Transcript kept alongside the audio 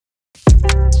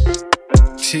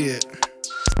Shit.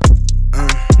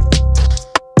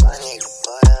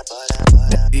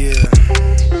 Yeah.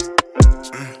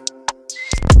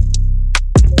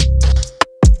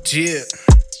 Yeah.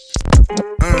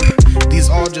 These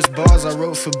all just bars I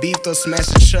wrote for beef, though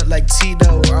smashing shut like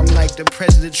Tito. I'm like the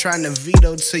president trying to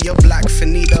veto to your block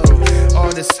finito.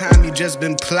 All this time you just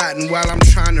been plotting while I'm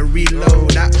trying to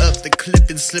reload. I up the clip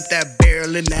and slip that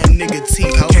barrel in that nigga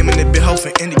teeth. Came in the bit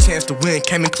hoping any chance to win,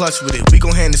 came in clutch with it. We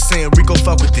gon' hand the sin, we gon'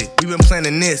 fuck with it. We been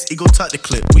planning this, ego tuck the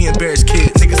clip. We embarrass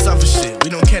kids, niggas suffer shit. We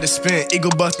don't care to spin, ego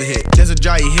bust the hit. There's a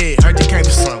dry your head, heard you came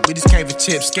for some. We just came for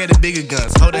chips, scared of bigger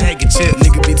guns, hold a handkerchief.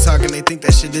 Nigga be talking, they think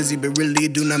that shit dizzy, but really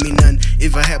it do not mean none.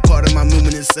 If I had part of my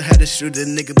movement, it's to have to shoot the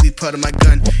nigga be part of my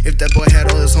gun. If that boy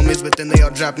had all his homies, but then they all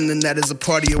dropping, then that is a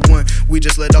party of one. We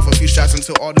just let off a few shots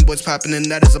until all them boys popping, and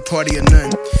that is a party of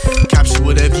none. Capture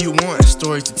whatever you want,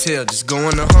 stories to tell, just go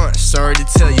on the hunt. Sorry to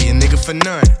tell you, a nigga for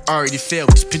none. Already failed,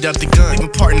 we just picked up the gun. He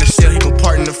gon' part in the cell, he gon'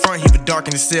 part in the front. He was dark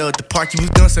in the cell at the park, he was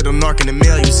done, said I'm narking the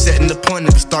mail. He was setting the point,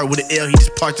 never start with an L, he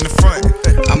just parked in the front.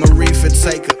 I'm a reefer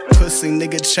taker, pussy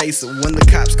nigga chaser. When the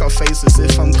cops call faces,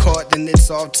 if I'm caught, then it's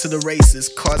off to the races.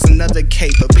 Cause another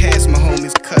caper, pass my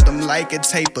homies, cut them like a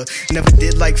taper. Never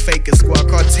did like fakers,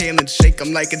 squawk our tail and shake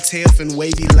them like a tail fin,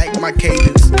 wavy like my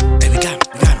cadence. Hey, we got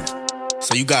him.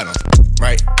 So you got him,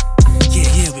 right?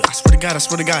 Yeah, I swear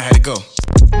to God, I had to go.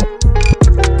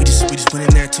 We just went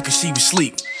in there, took a sheet, we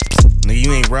sleep. Nigga,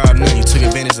 you ain't robbed none, you took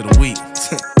advantage of the weak.